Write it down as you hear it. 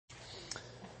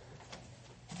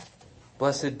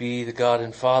Blessed be the God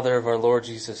and Father of our Lord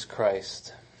Jesus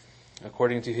Christ.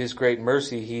 According to his great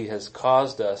mercy, he has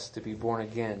caused us to be born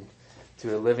again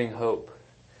to a living hope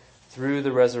through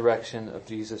the resurrection of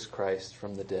Jesus Christ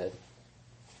from the dead,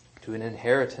 to an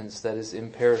inheritance that is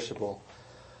imperishable,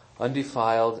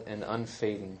 undefiled and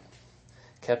unfading,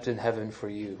 kept in heaven for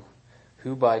you,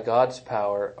 who by God's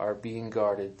power are being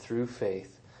guarded through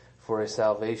faith for a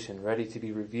salvation ready to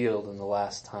be revealed in the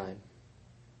last time.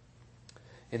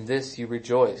 In this you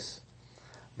rejoice,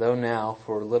 though now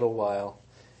for a little while,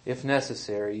 if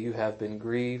necessary, you have been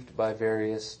grieved by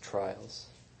various trials,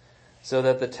 so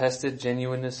that the tested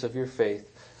genuineness of your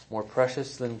faith, more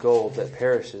precious than gold that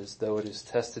perishes though it is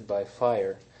tested by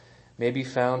fire, may be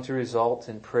found to result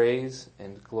in praise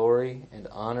and glory and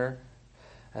honor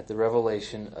at the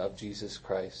revelation of Jesus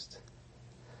Christ.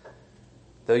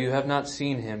 Though you have not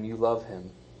seen him, you love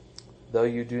him. Though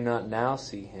you do not now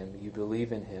see him, you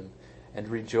believe in him and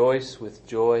rejoice with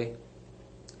joy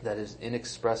that is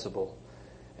inexpressible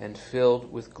and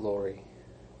filled with glory,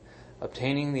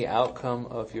 obtaining the outcome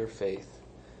of your faith,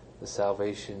 the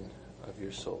salvation of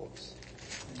your souls.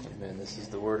 Amen. This is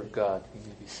the word of God. You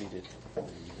may be seated.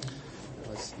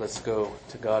 Let's go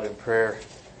to God in prayer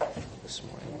this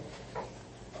morning.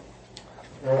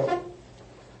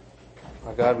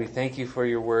 Our God, we thank you for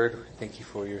your word. We thank you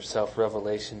for your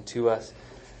self-revelation to us.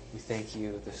 We thank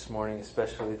you this morning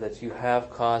especially that you have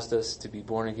caused us to be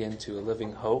born again to a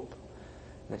living hope,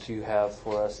 and that you have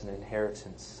for us an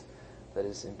inheritance that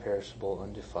is imperishable,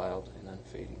 undefiled, and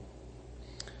unfading.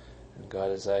 And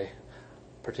God, as I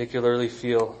particularly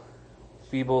feel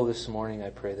feeble this morning,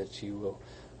 I pray that you will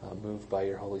move by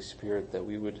your Holy Spirit, that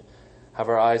we would have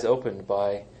our eyes opened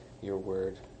by your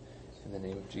word. In the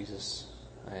name of Jesus,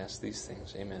 I ask these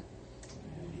things. Amen.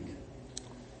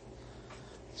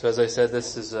 So as I said,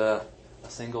 this is a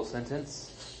single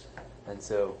sentence. And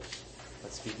so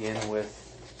let's begin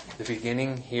with the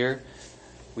beginning here.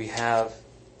 We have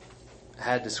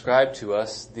had described to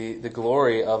us the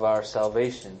glory of our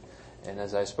salvation. And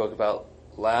as I spoke about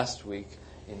last week,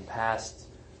 in past,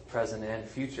 present, and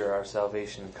future, our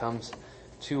salvation comes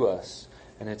to us.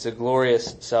 And it's a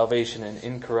glorious salvation, an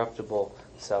incorruptible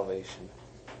salvation.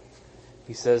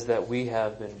 He says that we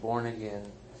have been born again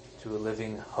to a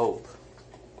living hope.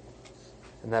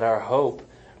 And that our hope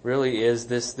really is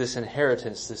this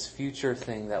inheritance, this future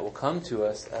thing that will come to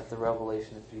us at the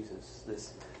revelation of Jesus.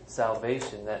 This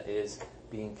salvation that is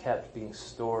being kept, being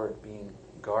stored, being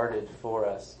guarded for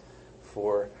us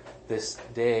for this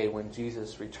day when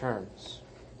Jesus returns.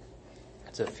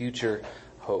 It's a future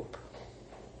hope.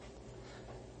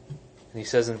 And he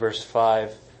says in verse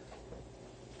 5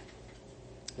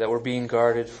 that we're being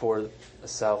guarded for a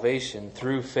salvation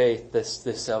through faith. This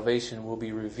salvation will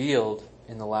be revealed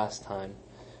in the last time.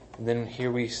 And then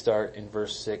here we start in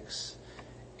verse 6.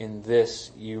 In this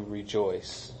you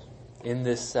rejoice. In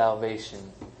this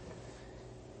salvation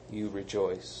you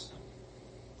rejoice.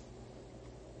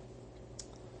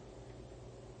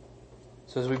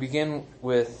 So as we begin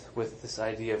with this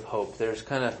idea of hope, there's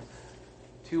kind of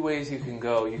two ways you can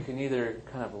go. You can either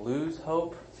kind of lose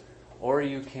hope, or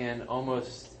you can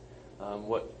almost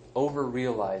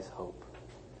over-realize hope.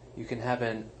 You can have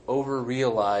an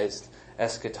over-realized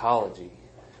eschatology,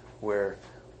 where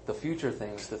the future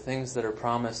things, the things that are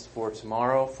promised for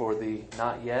tomorrow, for the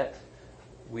not yet,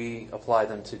 we apply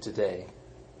them to today.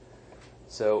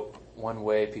 So one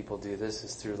way people do this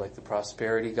is through like the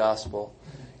prosperity gospel.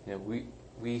 You know,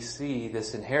 we see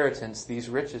this inheritance, these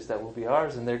riches that will be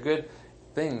ours, and they're good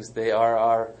things. They are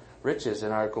our riches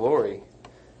and our glory,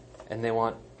 and they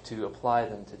want to apply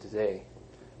them to today,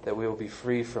 that we will be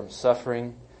free from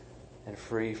suffering and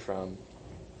free from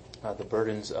the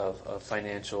burdens of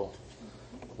financial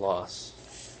loss.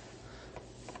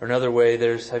 Or another way,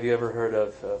 have you ever heard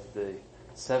of the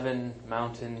 7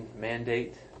 mountain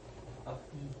mandate?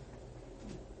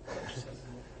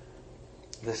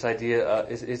 This idea,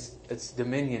 it's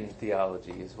dominion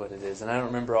theology is what it is. And I don't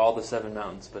remember all the 7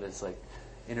 mountains, but it's like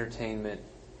entertainment,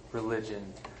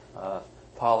 religion,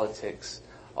 politics,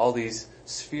 all these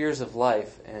spheres of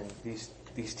life, and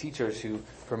these teachers who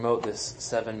promote this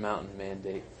 7 mountain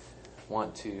mandate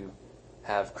want to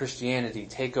have Christianity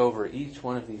take over each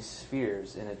one of these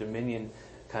spheres in a dominion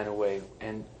kind of way.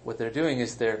 And what they're doing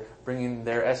is they're bringing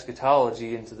their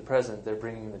eschatology into the present, they're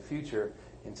bringing the future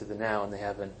into the now, and they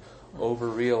have an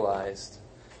over-realized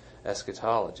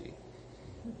eschatology.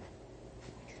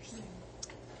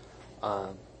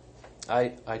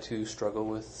 I too struggle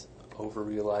with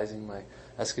over-realizing my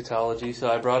eschatology, so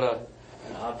I brought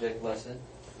an object lesson.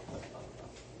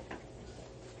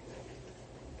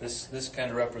 This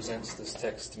kind of represents this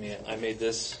text to me. I made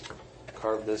this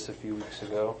carved this a few weeks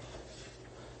ago.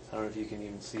 I don't know if you can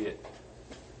even see it.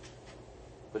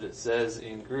 But it says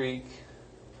in Greek,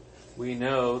 we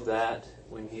know that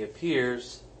when he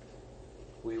appears,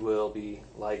 we will be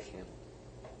like him.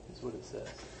 That's what it says.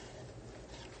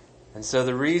 And so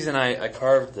the reason I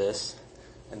carved this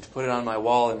and put it on my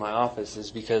wall in my office is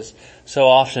because so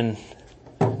often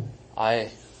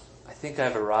I think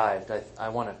I've arrived. I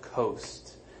want to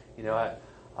coast.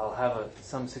 I'll have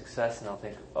some success and I'll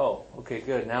think, oh, okay,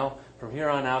 good. Now from here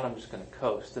on out, I'm just going to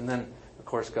coast. And then, of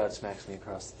course, God smacks me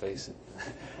across the face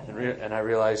and I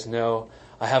realize, no,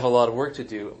 I have a lot of work to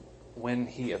do. When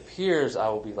he appears, I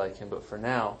will be like him. But for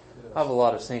now, I have a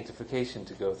lot of sanctification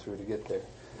to go through to get there.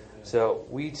 So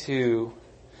we too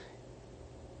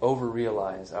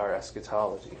over-realize our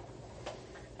eschatology.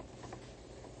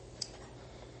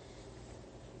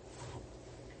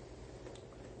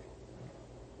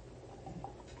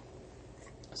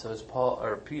 So as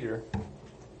Peter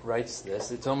writes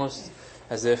this, it's almost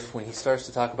as if when he starts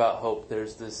to talk about hope,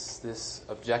 there's this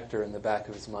objector in the back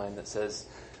of his mind that says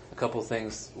a couple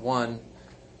things. One,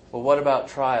 well, what about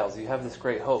trials? You have this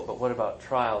great hope, but what about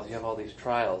trials? You have all these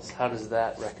trials. How does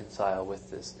that reconcile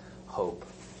with this hope?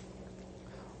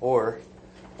 Or,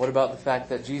 what about the fact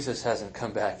that Jesus hasn't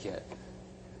come back yet?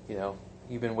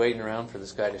 You've been waiting around for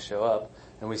this guy to show up,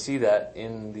 and we see that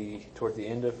toward the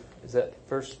end of, is that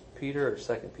 1 Peter or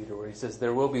 2 Peter, where he says,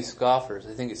 there will be scoffers.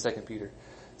 I think it's 2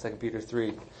 Peter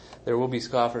 3. There will be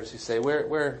scoffers who say,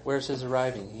 where's his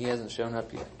arriving? He hasn't shown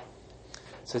up yet.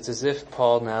 So it's as if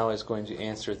Paul now is going to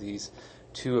answer these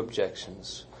two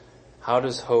objections. How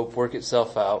does hope work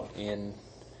itself out in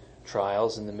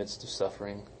trials in the midst of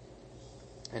suffering?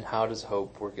 And how does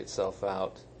hope work itself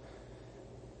out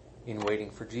in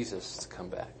waiting for Jesus to come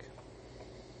back?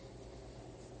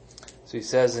 So he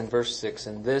says in verse 6,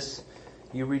 in this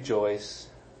you rejoice,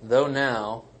 though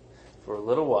now, for a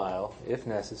little while, if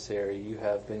necessary, you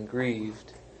have been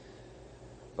grieved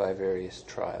by various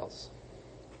trials.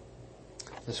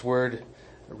 This word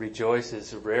rejoice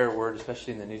is a rare word,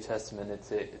 especially in the New Testament.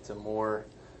 It's a more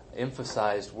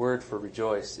emphasized word for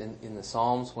rejoice. In the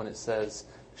Psalms, when it says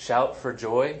shout for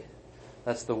joy,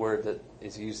 that's the word that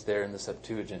is used there in the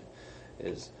Septuagint,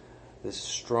 is this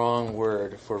strong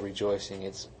word for rejoicing.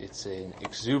 It's an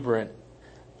exuberant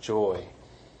joy.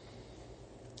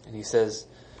 And he says,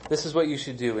 this is what you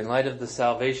should do in light of the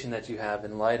salvation that you have,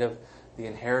 in light of the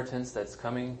inheritance that's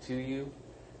coming to you.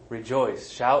 Rejoice,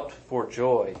 shout for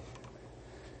joy.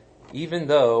 Even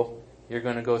though you're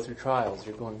going to go through trials,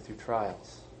 you're going through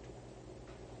trials.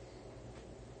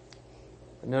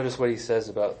 But notice what he says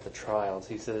about the trials.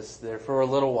 He says, they're for a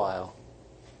little while.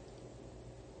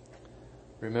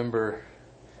 Remember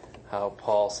how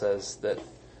Paul says that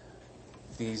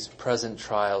these present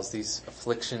trials, these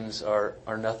afflictions are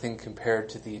nothing compared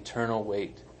to the eternal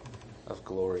weight of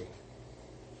glory.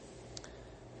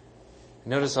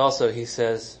 Notice also he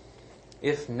says,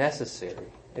 if necessary,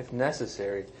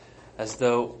 as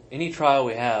though any trial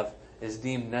we have is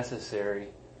deemed necessary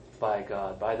by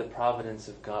God, by the providence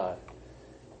of God.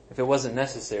 If it wasn't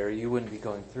necessary, you wouldn't be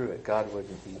going through it. God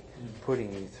wouldn't be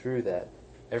putting you through that.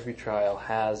 Every trial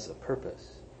has a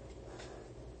purpose.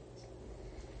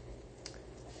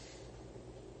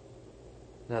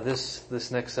 Now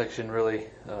this next section really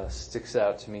sticks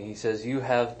out to me. He says, you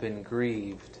have been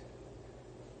grieved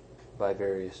by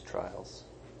various trials.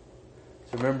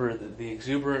 So remember the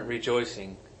exuberant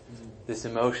rejoicing, this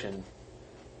emotion,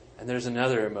 and there's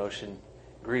another emotion,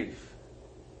 grief.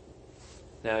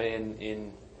 Now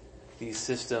in these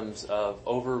systems of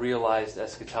over-realized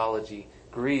eschatology,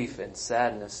 grief and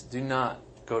sadness do not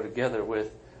go together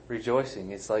with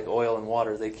rejoicing. It's like oil and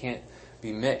water. They can't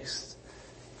be mixed.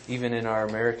 Even in our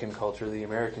American culture, the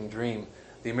American dream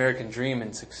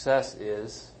and success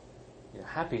is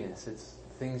happiness. It's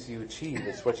things you achieve.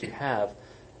 It's what you have.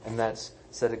 And that's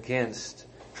set against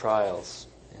trials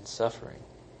and suffering.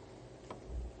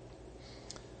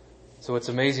 So what's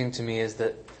amazing to me is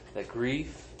that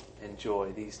grief and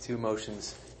joy, these two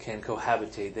emotions, can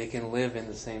cohabitate. They can live in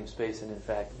the same space, and in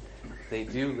fact, they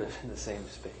do live in the same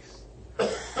space.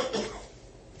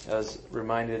 I was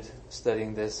reminded,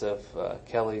 studying this, of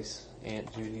Kelly's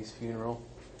Aunt Judy's funeral.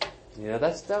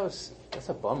 That's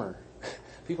a bummer.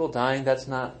 People dying, that's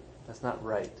not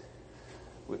right.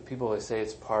 People always say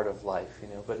it's part of life,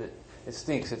 but it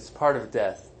stinks. It's part of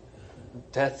death.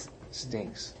 Death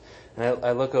stinks. And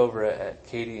I look over at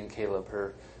Katie and Caleb,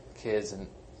 her kids, and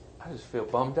I just feel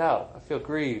bummed out. I feel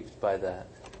grieved by that.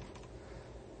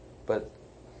 But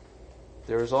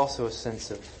there is also a sense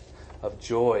of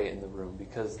joy in the room,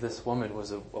 because this woman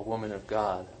was a woman of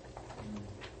God.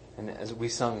 And as we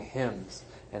sung hymns,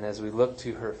 And as we look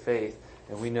to her faith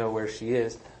and we know where she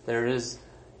is, there is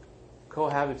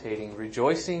cohabitating,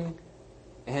 rejoicing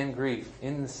and grief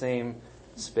in the same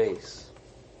space.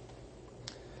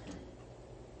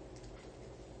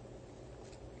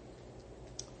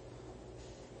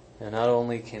 And not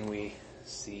only can we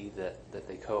see that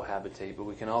they cohabitate, but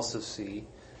we can also see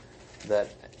that,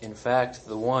 in fact,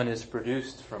 the one is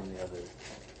produced from the other.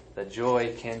 That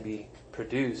joy can be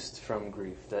produced from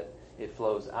grief, that it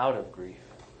flows out of grief.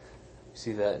 You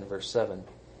see that in verse 7.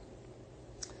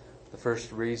 The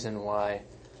first reason why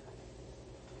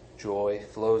joy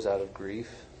flows out of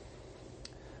grief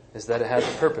is that it has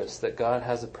a purpose, that God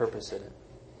has a purpose in it.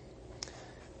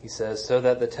 He says, so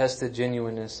that the tested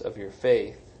genuineness of your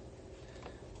faith,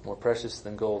 more precious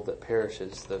than gold that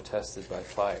perishes, though tested by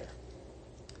fire.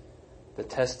 The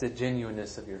tested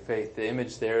genuineness of your faith. The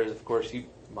image there is, of course, you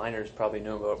minors probably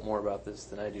know more about this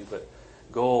than I do, but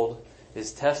gold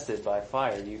is tested by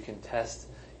fire. You can test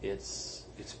its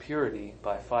purity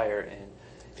by fire, and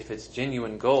if it's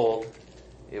genuine gold,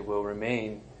 it will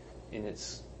remain in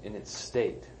its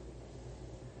state.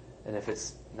 And if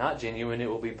it's not genuine, it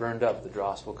will be burned up. The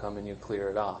dross will come and you clear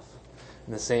it off.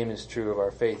 And the same is true of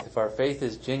our faith. If our faith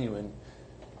is genuine,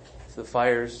 the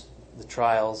fires, the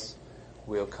trials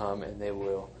will come and they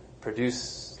will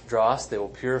produce dross. They will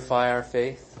purify our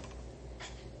faith,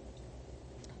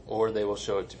 or they will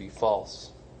show it to be false.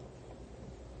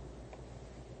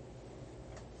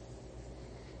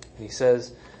 And he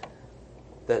says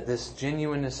that this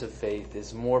genuineness of faith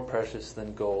is more precious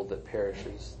than gold that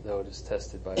perishes, though it is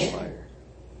tested by fire.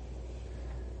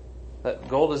 That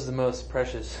gold is the most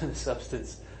precious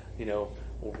substance,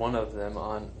 one of them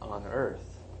on earth.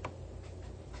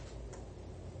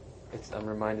 I'm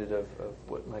reminded of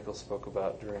what Michael spoke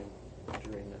about during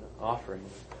the offering.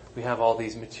 We have all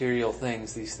these material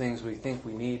things, these things we think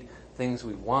we need, things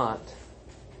we want.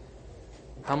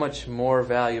 How much more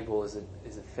valuable is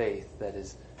a faith that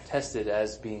is tested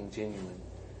as being genuine?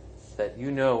 That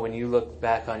when you look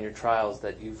back on your trials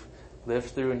that you've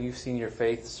lived through and you've seen your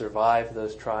faith survive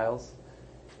those trials,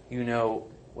 you know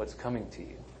what's coming to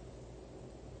you.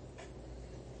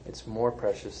 It's more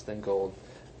precious than gold,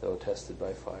 though tested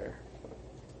by fire.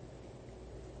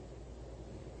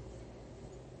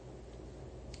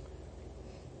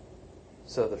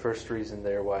 So the first reason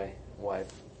there why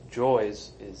joy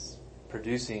is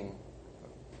producing,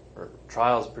 or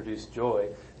trials produce joy,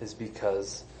 is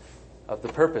because of the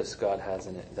purpose God has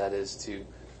in it. That is to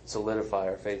solidify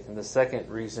our faith. And the second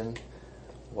reason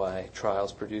why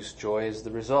trials produce joy is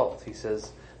the result. He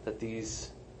says that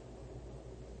these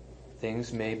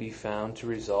things may be found to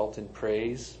result in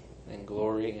praise and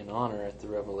glory and honor at the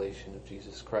revelation of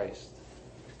Jesus Christ.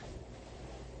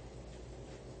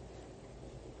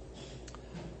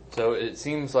 So it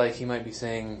seems like he might be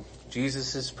saying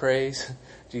Jesus' praise,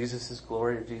 Jesus'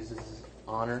 glory, or Jesus'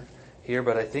 honor here,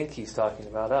 but I think he's talking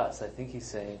about us. I think he's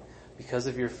saying, because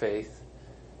of your faith,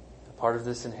 part of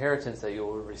this inheritance that you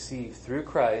will receive through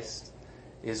Christ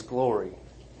is glory.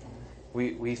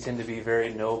 We tend to be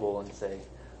very noble and say,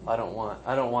 I don't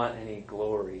want any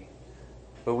glory.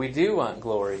 But we do want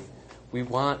glory. We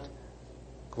want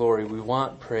glory. We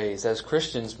want praise. As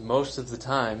Christians, most of the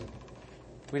time,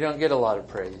 we don't get a lot of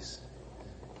praise.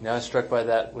 I was struck by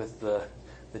that with the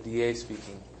DA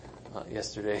speaking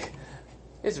yesterday.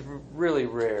 It's really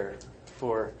rare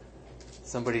for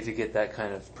somebody to get that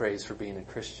kind of praise for being a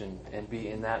Christian and be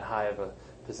in that high of a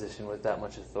position with that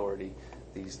much authority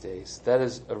these days. That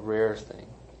is a rare thing.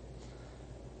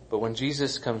 But when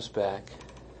Jesus comes back,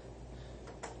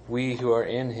 we who are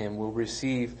in him will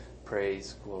receive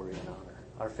praise, glory, and honor.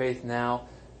 Our faith now,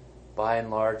 by and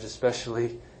large,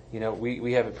 especially,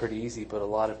 we have it pretty easy, but a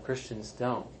lot of Christians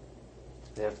don't.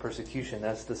 They have persecution.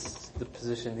 That's the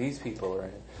position these people are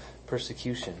in.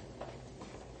 Persecution.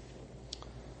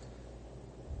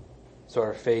 So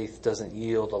our faith doesn't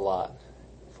yield a lot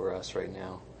for us right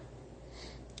now.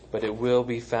 But it will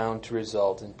be found to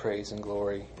result in praise and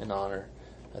glory and honor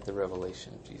at the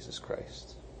revelation of Jesus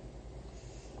Christ.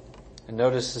 And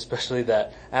notice especially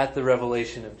that at the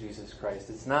revelation of Jesus Christ,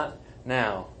 it's not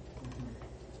now.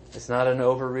 It's not an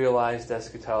over-realized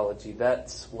eschatology.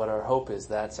 That's what our hope is.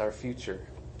 That's our future.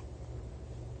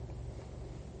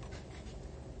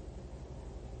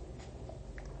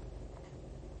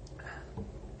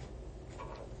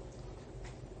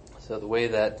 So the way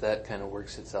that kind of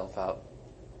works itself out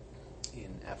in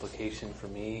application for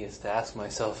me is to ask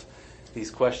myself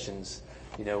these questions.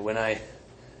 When I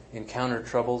encounter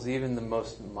troubles, even the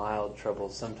most mild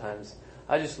troubles, sometimes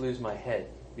I just lose my head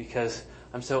because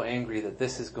I'm so angry that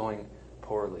this is going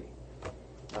poorly.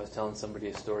 I was telling somebody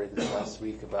a story this last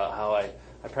week about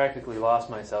how I practically lost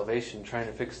my salvation trying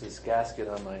to fix this gasket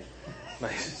on my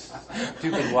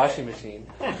stupid washing machine.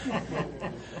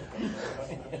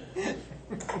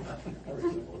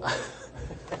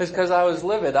 It's because I was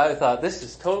livid. I thought, this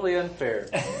is totally unfair.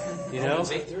 You know?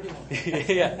 It's 8:31.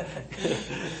 Yeah.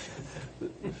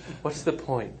 What's the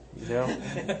point? You know?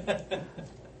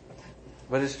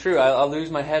 But it's true. I'll lose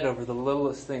my head over the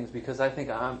littlest things because I think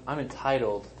I'm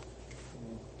entitled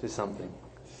to something.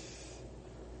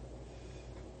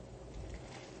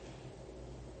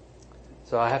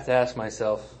 So I have to ask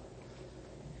myself,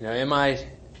 am I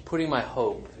putting my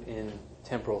hope in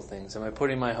temporal things? Am I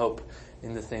putting my hope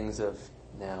in the things of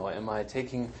now? Am I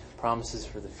taking promises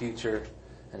for the future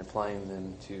and applying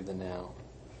them to the now?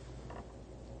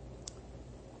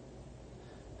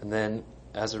 And then,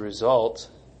 as a result,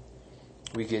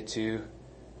 we get to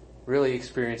really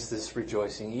experience this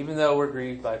rejoicing. Even though we're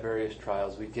grieved by various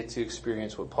trials, we get to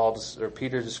experience what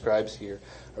Peter describes here,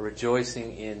 a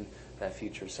rejoicing in that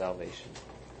future salvation.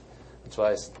 That's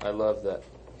why I love that,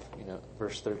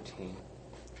 verse 13.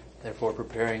 Therefore,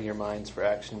 preparing your minds for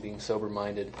action, being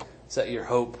sober-minded, set your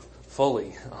hope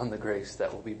fully on the grace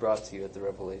that will be brought to you at the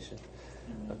revelation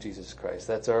of Jesus Christ.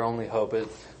 That's our only hope. We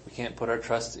can't put our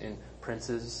trust in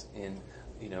princes, in,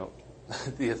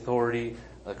 the authority,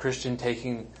 a Christian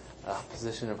taking a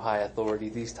position of high authority,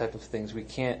 these type of things. We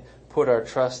can't put our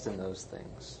trust in those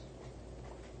things.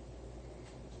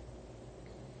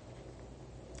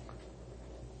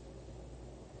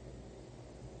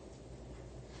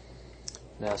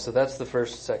 Now, so that's the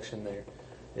first section there,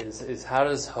 is how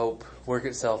does hope work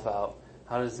itself out?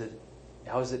 How is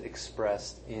it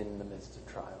expressed in the midst of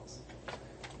trials?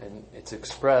 And it's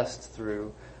expressed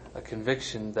through a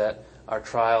conviction that our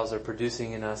trials are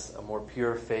producing in us a more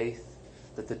pure faith,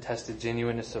 that the tested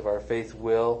genuineness of our faith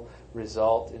will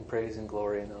result in praise and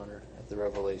glory and honor at the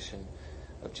revelation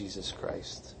of Jesus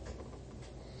Christ.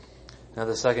 Now,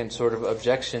 the second sort of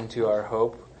objection to our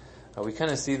hope, we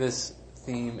kind of see this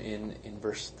theme in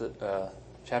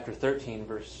chapter 13,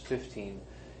 verse 15,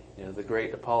 the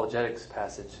great apologetics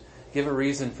passage. Give a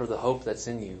reason for the hope that's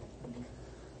in you.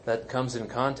 That comes in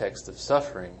context of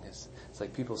suffering. It's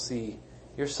like people see,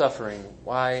 you're suffering.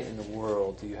 Why in the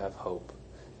world do you have hope?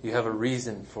 You have a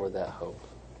reason for that hope.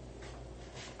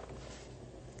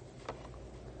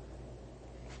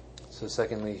 So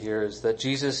secondly here is that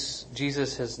Jesus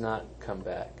has not come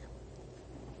back.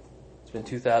 It's been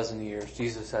 2,000 years.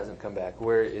 Jesus hasn't come back.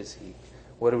 Where is he?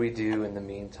 What do we do in the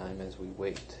meantime as we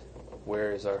wait?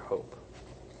 Where is our hope?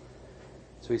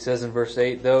 So he says in verse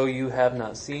 8, though you have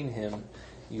not seen him,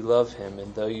 you love him,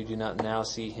 and though you do not now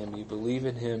see him, you believe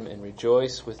in him and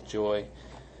rejoice with joy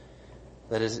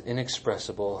that is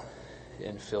inexpressible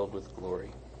and filled with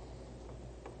glory.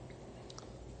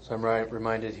 So I'm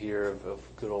reminded here of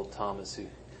good old Thomas, who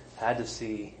had to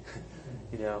see,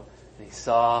 and he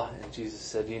saw, and Jesus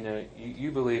said,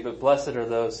 you believe, but blessed are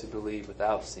those who believe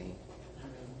without seeing.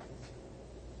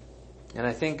 And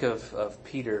I think of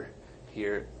Peter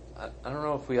here. I don't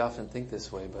know if we often think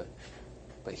this way,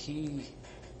 but he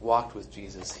walked with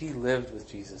Jesus. He lived with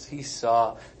Jesus. He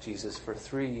saw Jesus for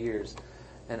 3 years.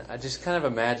 And I just kind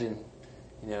of imagine,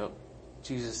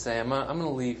 Jesus saying, I'm going to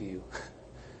leave you.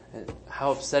 And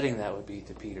how upsetting that would be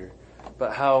to Peter.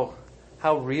 But how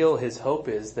real his hope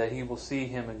is that he will see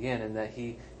him again and that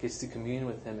he gets to commune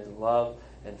with him in love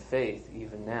and faith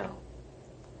even now.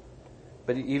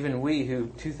 But even we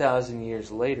who 2,000 years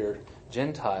later,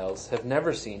 Gentiles, have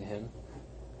never seen him,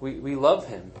 we love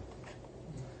him.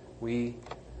 We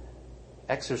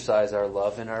exercise our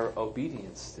love and our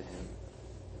obedience to him.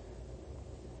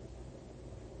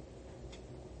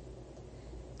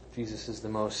 Jesus is the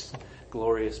most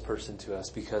glorious person to us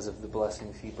because of the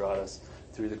blessings he brought us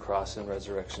through the cross and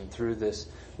resurrection. Through this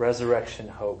resurrection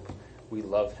hope, we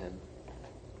love him.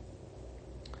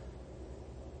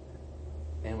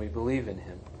 And we believe in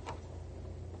him.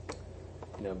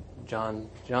 John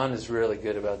is really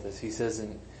good about this. He says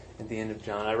at the end of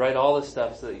John, I write all this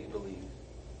stuff so that you believe.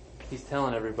 He's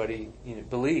telling everybody,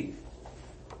 believe.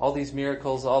 All these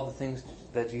miracles, all the things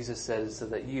that Jesus said is so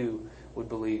that you would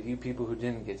believe, you people who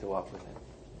didn't get to walk with him.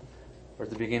 Or at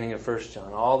the beginning of 1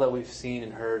 John, all that we've seen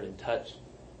and heard and touched,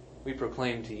 we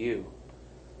proclaim to you.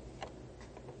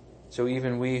 So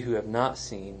even we who have not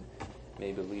seen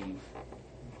may believe.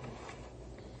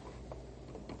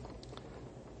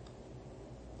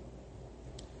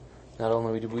 Not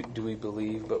only do we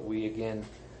believe, but we again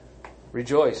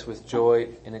rejoice with joy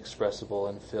inexpressible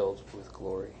and filled with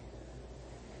glory.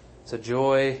 So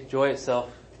joy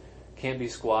itself can't be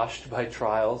squashed by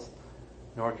trials,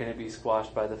 nor can it be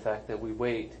squashed by the fact that we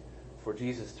wait for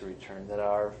Jesus to return, that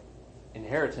our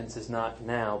inheritance is not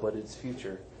now, but it's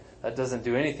future. That doesn't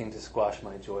do anything to squash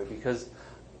my joy because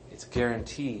it's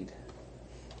guaranteed.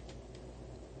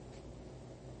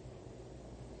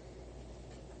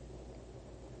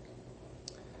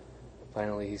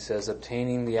 Finally, he says,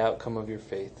 obtaining the outcome of your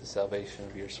faith, the salvation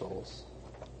of your souls.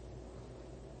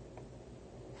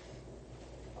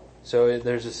 So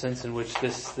there's a sense in which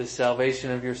this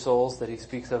salvation of your souls that he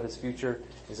speaks of as future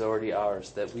is already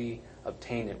ours, that we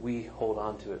obtain it, we hold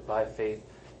on to it. By faith,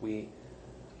 we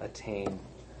attain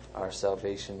our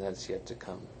salvation that's yet to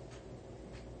come.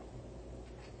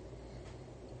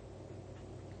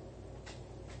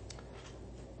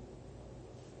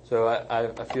 So I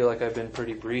feel like I've been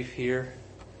pretty brief here,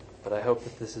 but I hope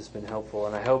that this has been helpful.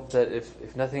 And I hope that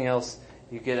if nothing else,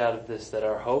 you get out of this that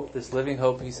our hope, this living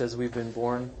hope he says we've been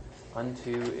born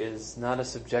unto, is not a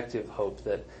subjective hope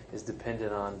that is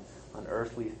dependent on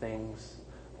earthly things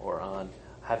or on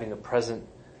having a present,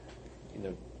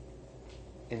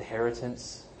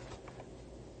 inheritance,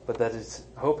 but that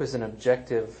hope is an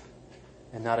objective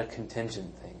and not a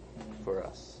contingent thing for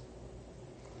us.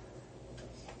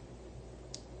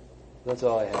 That's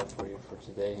all I have for you for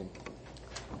today, and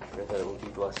I pray that it will be a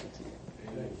blessing to you.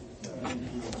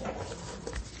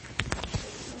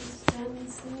 Stand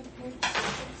and sing a prayer.